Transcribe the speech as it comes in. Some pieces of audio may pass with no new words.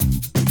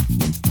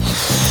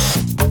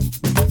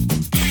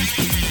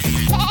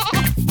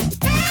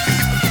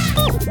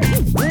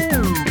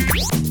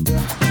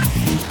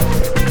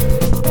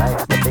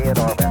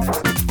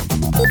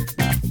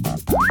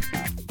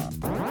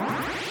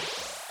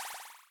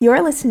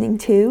You're listening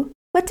to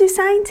What Do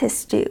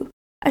Scientists Do?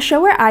 A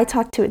show where I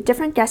talk to a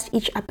different guest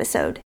each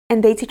episode,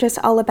 and they teach us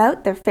all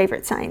about their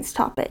favorite science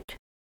topic.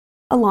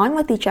 Along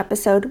with each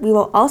episode, we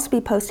will also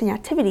be posting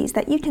activities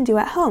that you can do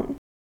at home.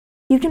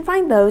 You can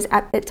find those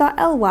at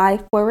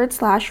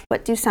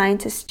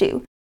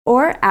bit.ly/whatdoscientistsdo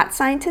or at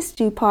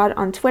scientistsdopod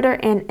on Twitter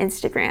and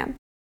Instagram.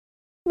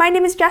 My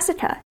name is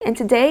Jessica, and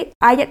today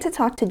I get to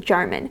talk to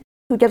Jarman,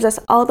 who gives us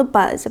all the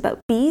buzz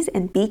about bees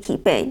and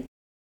beekeeping.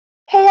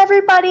 Hey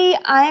everybody,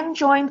 I'm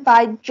joined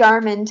by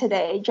Jarman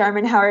today.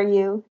 Jarman, how are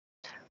you?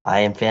 I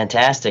am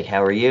fantastic.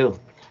 How are you?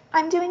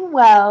 I'm doing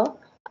well.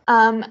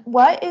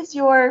 What is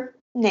your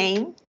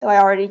name, though I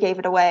already gave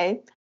it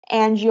away,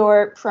 and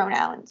your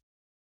pronouns?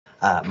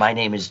 My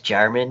name is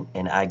Jarman,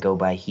 and I go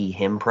by he,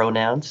 him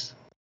pronouns.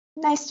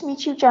 Nice to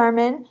meet you,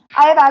 Jarman.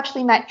 I have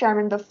actually met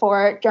Jarman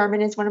before.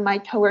 Jarman is one of my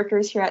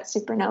coworkers here at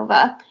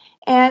Supernova.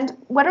 And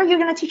what are you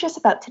going to teach us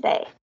about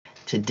today?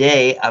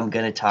 Today, I'm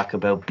going to talk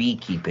about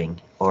beekeeping,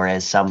 or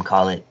as some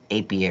call it,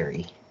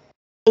 apiary.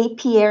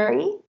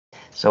 Apiary?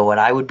 So what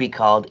I would be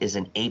called is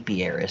an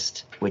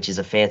apiarist, which is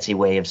a fancy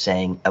way of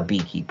saying a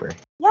beekeeper.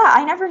 Yeah,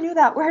 I never knew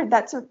that word.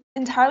 That's an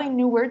entirely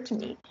new word to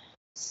me.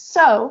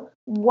 So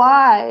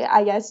why,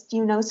 I guess, do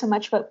you know so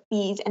much about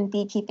bees and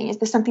beekeeping? Is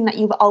this something that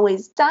you've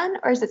always done,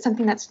 or is it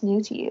something that's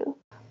new to you?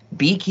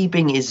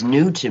 Beekeeping is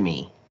new to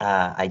me.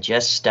 I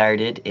just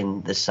started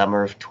in the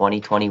summer of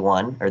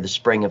 2021, or the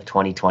spring of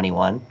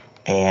 2021,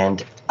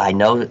 and I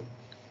know,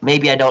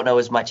 maybe I don't know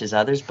as much as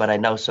others, but I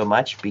know so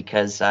much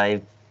because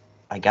I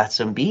got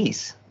some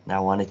bees, and I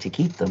wanted to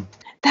keep them.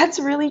 That's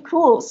really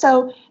cool.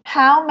 So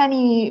how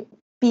many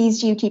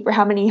bees do you keep, or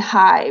how many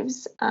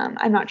hives?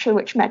 I'm not sure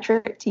which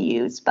metric to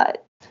use,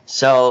 but...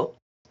 So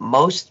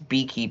most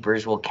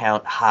beekeepers will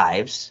count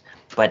hives,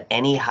 but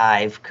any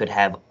hive could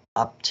have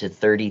up to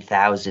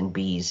 30,000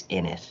 bees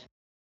in it.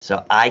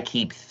 So I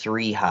keep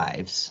 3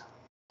 hives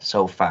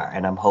so far,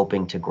 and I'm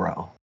hoping to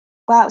grow.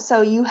 Wow,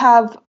 so you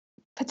have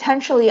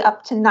potentially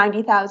up to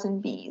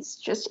 90,000 bees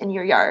just in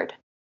your yard.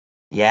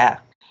 Yeah.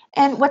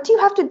 And what do you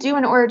have to do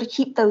in order to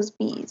keep those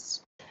bees?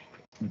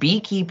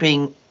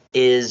 Beekeeping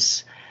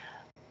is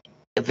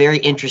very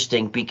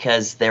interesting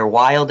because they're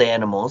wild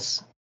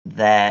animals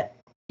that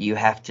you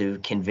have to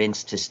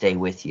convince to stay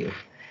with you.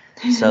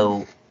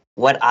 So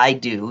what I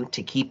do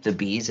to keep the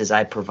bees is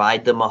I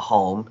provide them a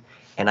home,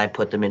 and I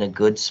put them in a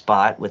good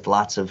spot with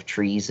lots of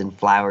trees and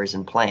flowers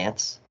and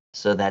plants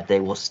so that they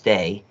will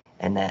stay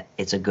and that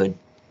it's a good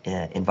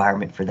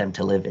environment for them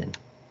to live in.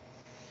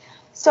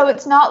 So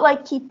it's not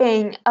like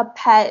keeping a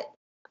pet,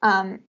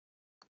 a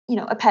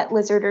pet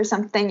lizard or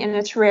something in a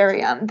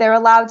terrarium. They're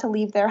allowed to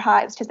leave their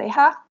hives because they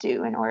have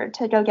to in order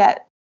to go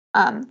get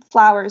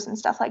flowers and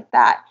stuff like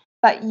that.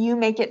 But you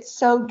make it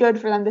so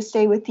good for them to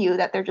stay with you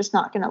that they're just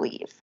not going to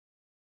leave.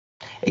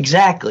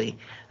 Exactly.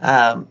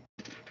 And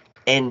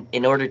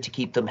in order to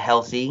keep them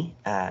healthy,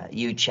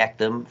 you check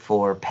them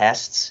for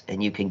pests,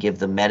 and you can give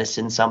them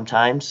medicine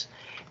sometimes.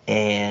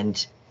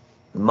 And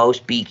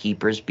most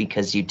beekeepers,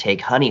 because you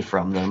take honey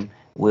from them,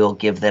 will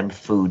give them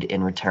food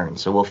in return.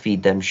 So we'll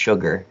feed them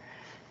sugar,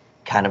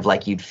 kind of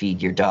like you'd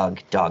feed your dog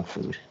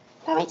food.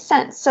 That makes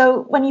sense.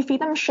 So when you feed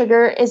them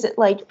sugar, is it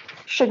like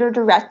sugar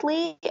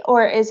directly,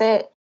 or is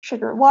it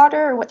sugar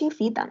water, or what do you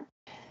feed them?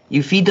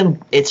 You feed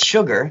them, it's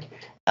sugar,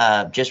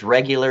 just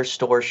regular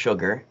store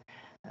sugar.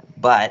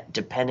 But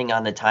depending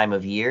on the time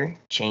of year,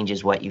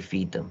 changes what you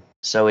feed them.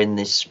 So in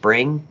the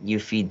spring, you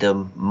feed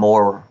them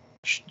more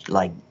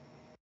like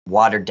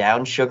watered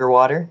down sugar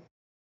water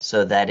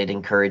so that it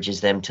encourages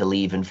them to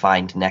leave and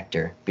find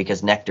nectar,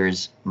 because nectar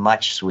is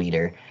much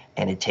sweeter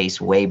and it tastes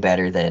way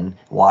better than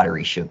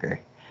watery sugar.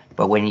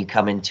 But when you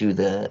come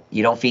into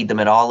you don't feed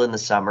them at all in the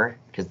summer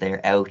because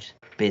they're out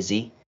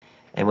busy.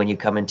 And when you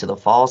come into the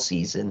fall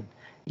season,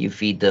 you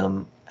feed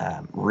them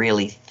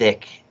really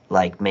thick,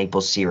 like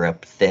maple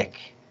syrup,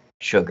 thick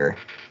sugar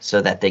so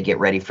that they get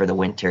ready for the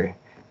winter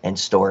and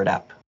store it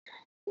up.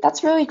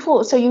 That's really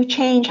cool. So you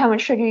change how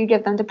much sugar you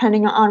give them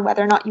depending on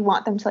whether or not you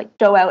want them to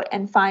go out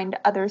and find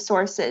other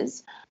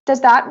sources.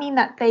 Does that mean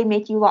that they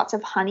make you lots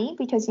of honey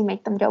because you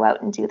make them go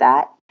out and do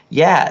that?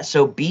 Yeah,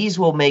 so bees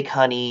will make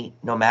honey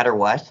no matter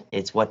what.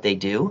 It's what they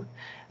do.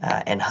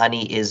 And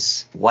honey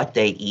is what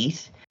they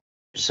eat.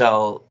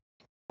 So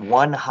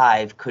one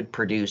hive could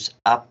produce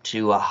up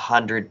to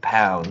 100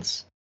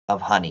 pounds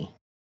of honey.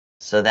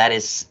 So that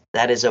is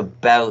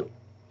about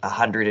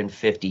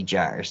 150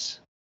 jars.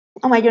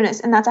 Oh my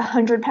goodness, and that's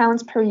 100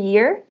 pounds per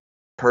year?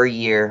 Per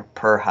year,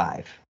 per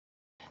hive.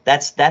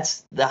 That's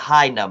the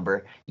high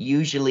number.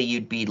 Usually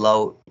you'd be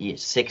low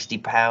 60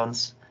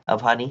 pounds of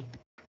honey.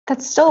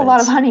 That's still a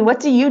lot of honey. What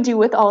do you do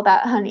with all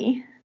that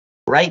honey?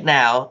 Right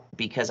now,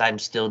 because I'm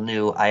still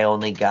new, I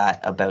only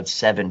got about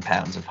 7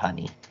 pounds of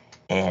honey.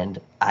 And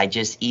I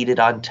just eat it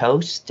on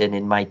toast and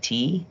in my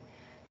tea.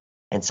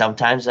 And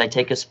sometimes I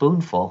take a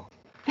spoonful.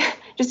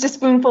 Just a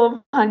spoonful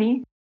of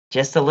honey?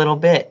 Just a little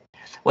bit.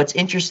 What's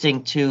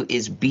interesting, too,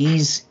 is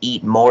bees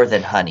eat more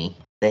than honey.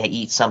 They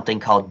eat something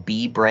called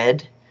bee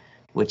bread,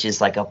 which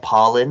is like a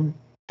pollen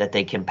that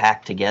they can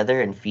pack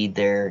together and feed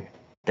their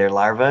their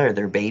larvae or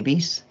their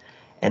babies.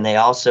 And they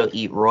also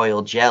eat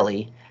royal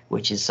jelly,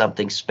 which is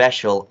something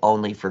special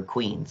only for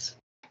queens.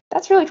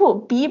 That's really cool.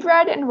 Bee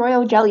bread and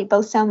royal jelly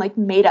both sound like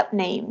made up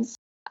names.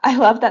 I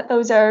love that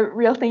those are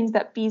real things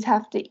that bees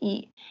have to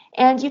eat.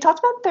 And you talked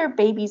about their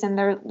babies and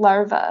their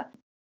larvae.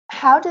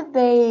 How do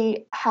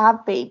they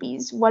have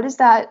babies? What is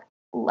that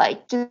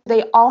like? Do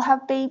they all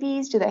have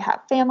babies? Do they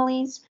have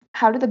families?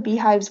 How do the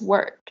beehives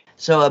work?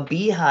 So a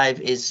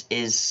beehive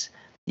is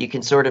you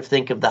can sort of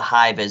think of the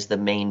hive as the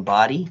main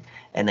body,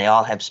 and they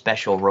all have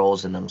special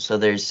roles in them. So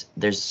there's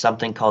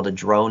something called a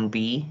drone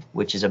bee,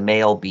 which is a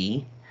male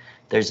bee.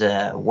 There's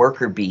a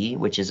worker bee,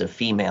 which is a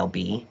female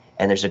bee,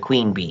 and there's a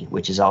queen bee,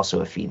 which is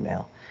also a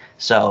female.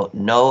 So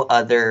no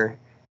other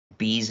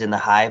bees in the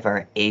hive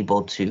are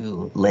able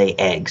to lay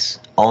eggs.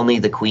 Only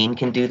the queen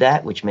can do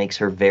that, which makes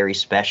her very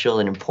special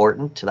and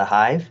important to the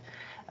hive.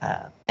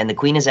 And the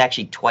queen is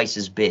actually twice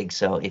as big.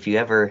 So if you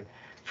ever,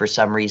 for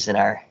some reason,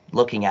 are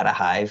looking at a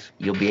hive,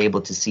 you'll be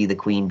able to see the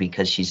queen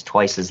because she's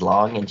twice as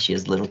long and she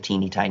has little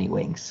teeny tiny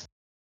wings.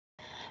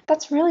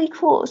 That's really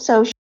cool.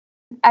 So she's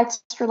an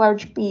extra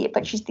large bee,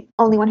 but she's the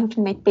only one who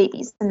can make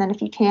babies. And then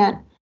if you don't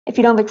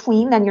have a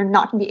queen, then you're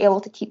not going to be able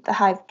to keep the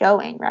hive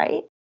going,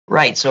 right?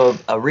 Right. So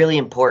a really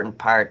important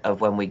part of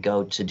when we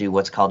go to do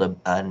what's called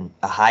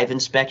a hive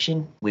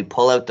inspection, we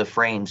pull out the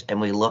frames and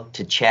we look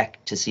to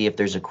check to see if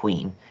there's a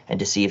queen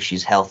and to see if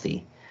she's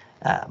healthy.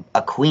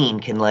 A queen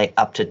can lay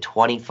up to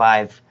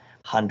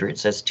 2,500,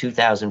 so that's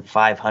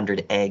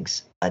 2,500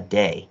 eggs a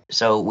day.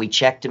 So we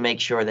check to make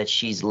sure that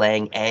she's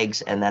laying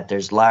eggs and that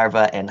there's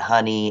larvae and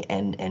honey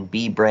and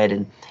bee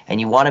bread.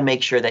 And you want to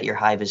make sure that your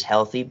hive is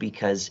healthy,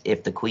 because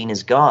if the queen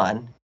is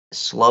gone,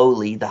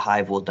 slowly the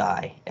hive will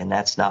die, and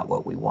that's not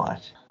what we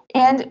want.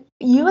 And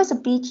you, as a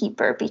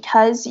beekeeper,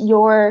 because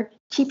you're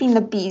keeping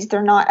the bees,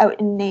 they're not out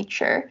in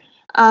nature.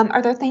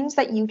 Are there things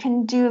that you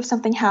can do if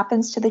something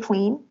happens to the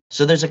queen?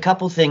 So there's a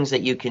couple things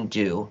that you can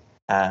do.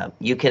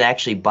 You can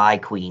actually buy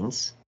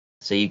queens,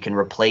 so you can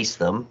replace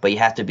them, but you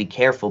have to be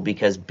careful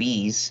because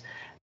bees,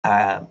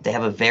 they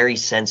have a very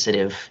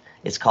sensitive,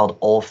 it's called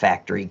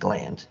olfactory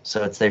gland.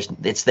 So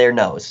it's their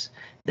nose.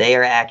 They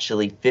are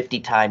actually 50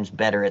 times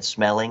better at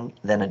smelling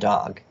than a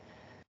dog.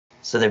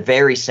 So they're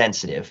very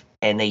sensitive,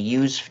 and they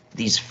use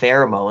these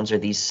pheromones or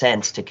these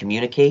scents to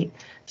communicate.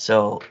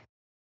 So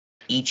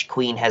each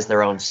queen has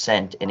their own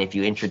scent, and if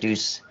you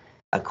introduce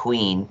a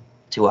queen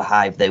to a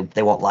hive,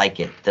 they won't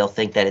like it. They'll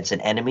think that it's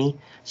an enemy.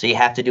 So you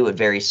have to do it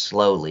very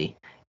slowly.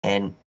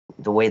 And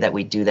the way that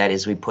we do that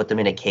is we put them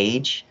in a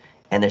cage,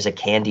 and there's a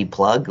candy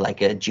plug,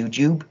 like a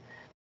jujube,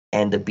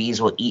 and the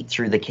bees will eat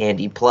through the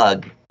candy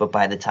plug, but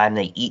by the time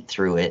they eat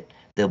through it,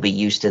 they'll be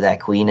used to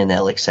that queen and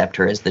they'll accept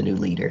her as the new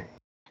leader.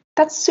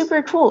 That's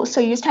super cool.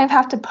 So you just kind of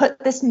have to put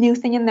this new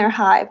thing in their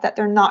hive that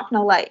they're not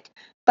going to like,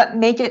 but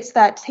make it so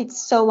that it takes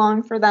so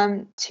long for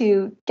them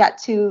to get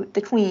to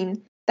the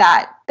queen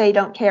that they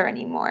don't care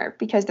anymore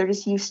because they're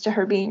just used to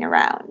her being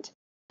around.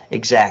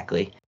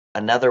 Exactly.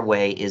 Another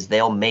way is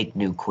they'll make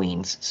new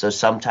queens. So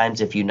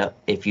sometimes if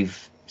you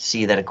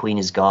see that a queen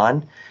is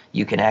gone,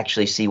 you can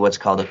actually see what's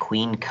called a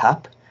queen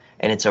cup,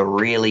 and it's a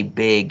really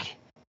big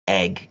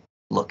egg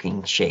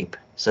looking shape.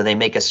 So they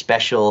make a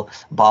special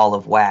ball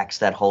of wax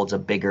that holds a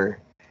bigger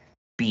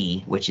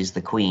bee, which is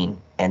the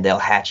queen, and they'll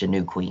hatch a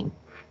new queen.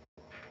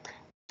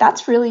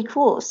 That's really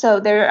cool. So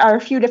there are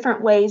a few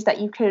different ways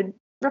that you could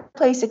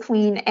replace a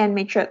queen and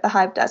make sure that the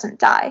hive doesn't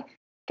die.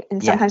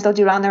 And sometimes they'll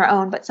do it on their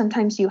own, but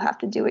sometimes you have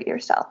to do it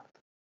yourself.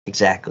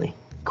 Exactly.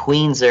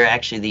 Queens are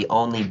actually the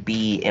only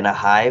bee in a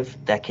hive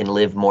that can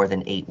live more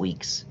than 8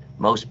 weeks.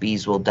 Most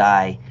bees will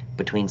die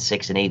between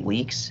 6 and 8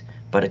 weeks,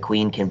 but a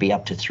queen can be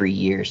up to 3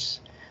 years.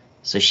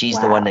 So she's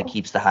the one that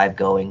keeps the hive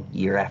going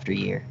year after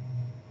year.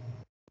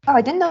 Oh,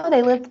 I didn't know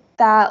they lived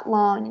that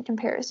long in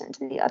comparison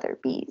to the other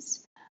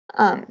bees.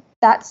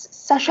 That's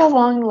such a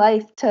long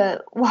life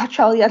to watch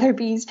all the other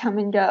bees come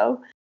and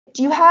go.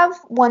 Do you have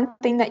one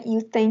thing that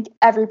you think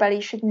everybody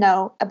should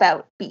know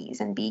about bees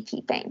and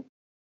beekeeping?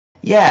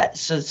 Yeah,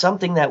 so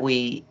something that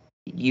we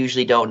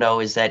usually don't know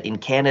is that in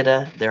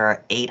Canada, there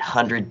are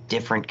 800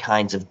 different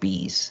kinds of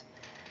bees.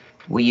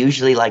 We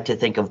usually like to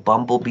think of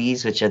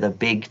bumblebees, which are the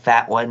big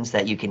fat ones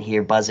that you can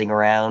hear buzzing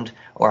around,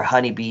 or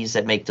honeybees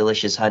that make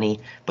delicious honey,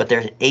 but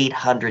there's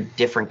 800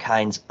 different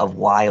kinds of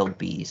wild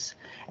bees.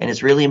 And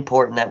it's really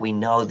important that we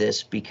know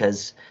this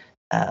because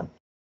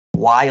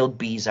wild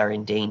bees are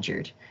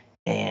endangered,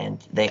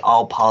 and they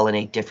all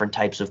pollinate different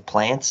types of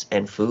plants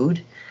and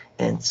food.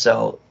 And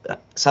so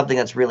something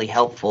that's really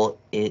helpful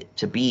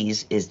to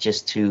bees is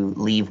just to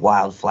leave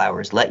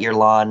wildflowers. Let your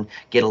lawn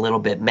get a little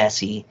bit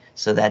messy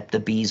so that the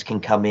bees can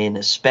come in,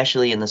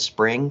 especially in the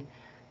spring.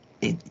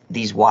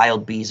 These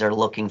wild bees are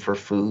looking for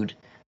food.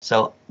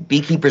 So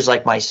beekeepers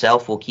like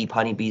myself will keep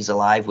honeybees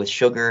alive with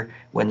sugar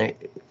when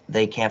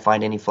they can't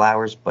find any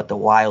flowers, but the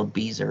wild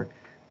bees are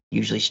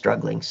usually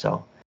struggling.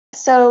 So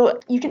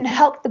you can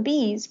help the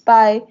bees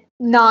by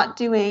not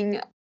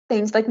doing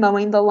things like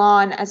mowing the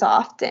lawn as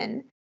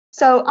often.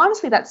 So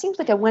honestly, that seems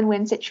like a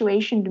win-win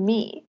situation to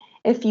me.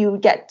 If you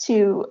get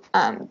to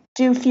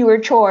do fewer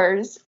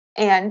chores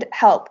and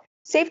help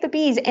save the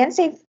bees and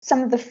save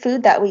some of the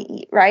food that we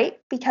eat, right?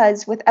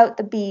 Because without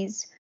the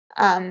bees,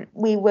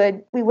 we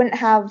wouldn't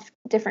have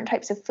different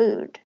types of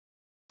food.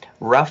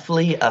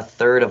 Roughly a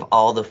third of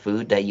all the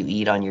food that you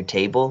eat on your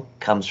table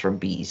comes from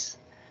bees.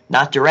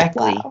 Not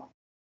directly, Wow.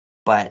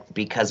 but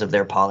because of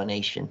their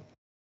pollination.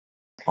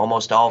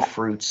 Almost all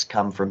fruits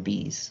come from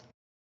bees.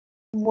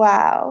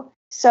 Wow.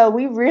 So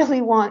we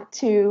really want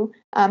to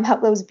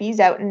help those bees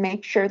out and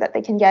make sure that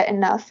they can get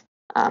enough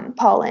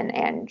pollen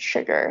and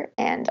sugar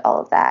and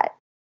all of that.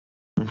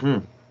 hmm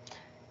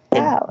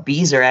And Wow.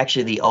 bees are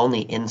actually the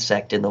only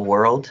insect in the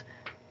world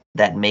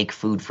that make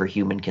food for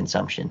human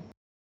consumption.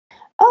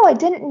 Oh, I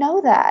didn't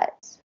know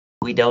that.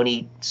 We don't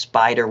eat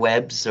spider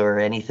webs or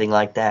anything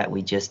like that.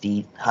 We just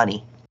eat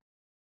honey.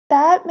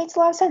 That makes a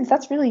lot of sense.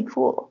 That's really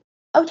cool.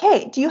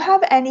 Okay, do you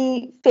have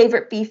any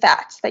favorite bee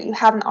facts that you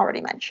haven't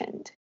already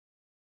mentioned?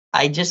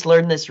 I just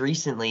learned this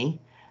recently,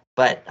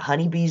 but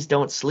honeybees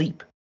don't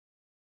sleep.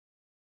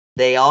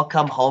 They all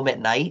come home at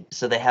night,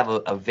 so they have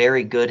a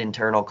very good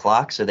internal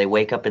clock. So they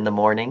wake up in the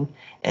morning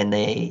and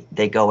they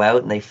go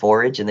out and they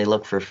forage and they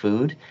look for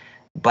food.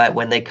 But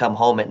when they come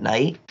home at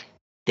night,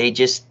 they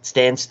just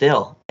stand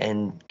still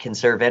and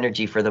conserve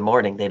energy for the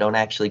morning. They don't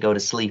actually go to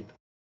sleep.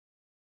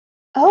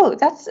 Oh,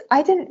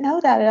 I didn't know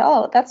that at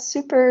all. That's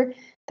super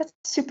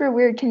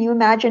weird. Can you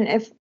imagine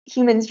if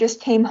humans just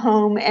came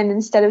home and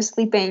instead of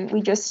sleeping,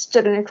 we just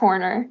stood in a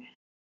corner?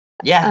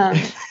 Yeah.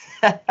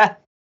 Um,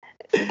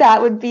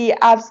 that would be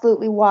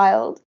absolutely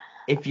wild.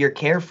 If you're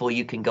careful,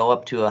 you can go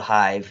up to a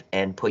hive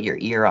and put your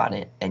ear on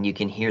it, and you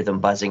can hear them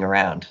buzzing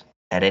around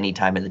at any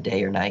time of the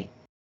day or night.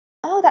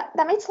 Oh, that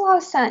makes a lot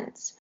of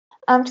sense.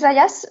 Because I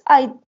guess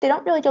they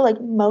don't really go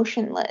like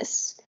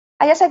motionless.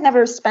 I guess I've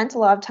never spent a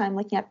lot of time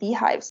looking at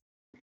beehives.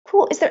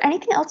 Cool. Is there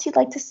anything else you'd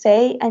like to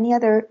say? Any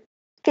other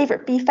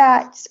favorite bee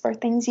facts or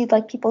things you'd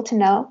like people to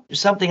know?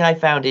 Something I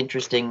found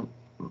interesting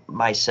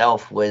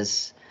myself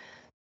was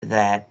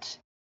that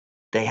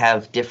they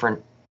have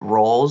different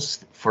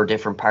roles for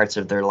different parts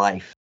of their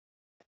life.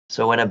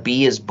 So when a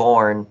bee is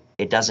born,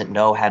 it doesn't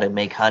know how to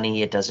make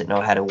honey, it doesn't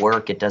know how to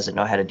work, it doesn't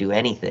know how to do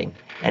anything.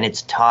 And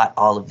it's taught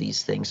all of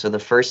these things. So the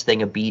first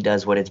thing a bee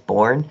does when it's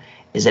born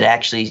is it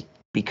actually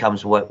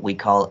becomes what we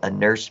call a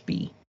nurse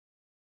bee.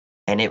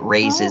 And it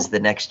raises Oh, the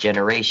next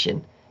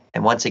generation.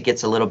 And once it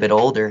gets a little bit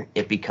older,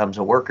 it becomes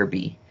a worker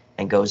bee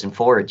and goes and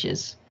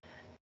forages.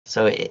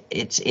 So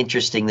it's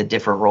interesting the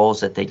different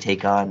roles that they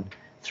take on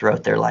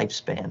throughout their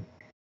lifespan.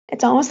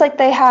 it's almost like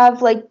they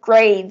have like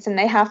grades and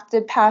they have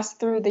to pass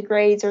through the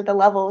grades or the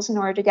levels in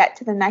order to get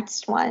to the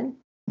next one.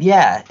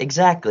 Yeah,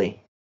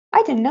 exactly.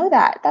 I didn't know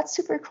that. That's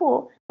super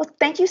cool. Well,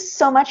 thank you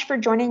so much for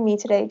joining me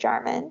today,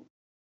 Jarman.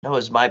 No, it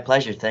was my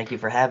pleasure. Thank you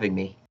for having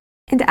me.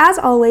 And as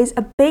always,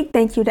 a big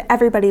thank you to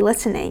everybody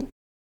listening.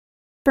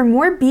 For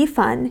more bee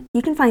fun,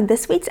 you can find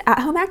this week's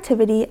at-home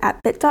activity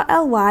at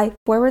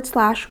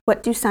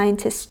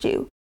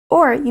bit.ly/whatdoscientistsdo,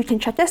 or you can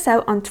check us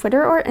out on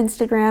Twitter or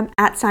Instagram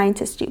at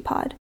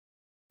ScientistDoPod.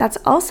 That's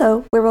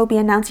also where we'll be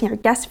announcing our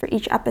guests for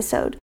each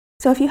episode.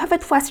 So if you have a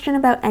question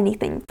about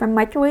anything, from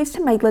microwaves to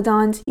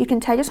megalodons, you can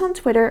tag us on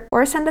Twitter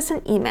or send us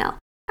an email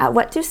at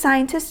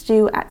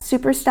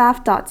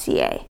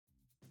whatdoscientistsdo@superstaff.ca.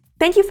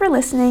 Thank you for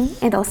listening,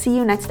 and I'll see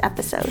you next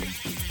episode.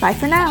 Bye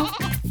for now!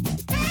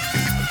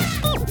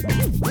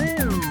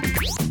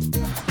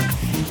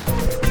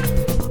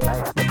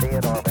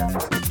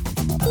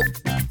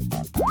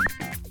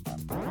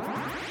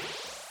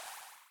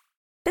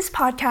 This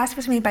podcast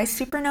was made by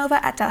Supernova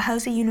at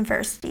Dalhousie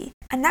University,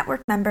 a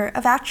network member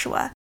of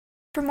Actua.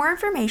 For more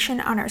information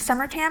on our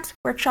summer camps,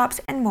 workshops,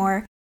 and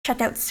more,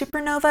 check out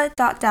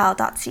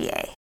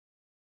supernova.dal.ca.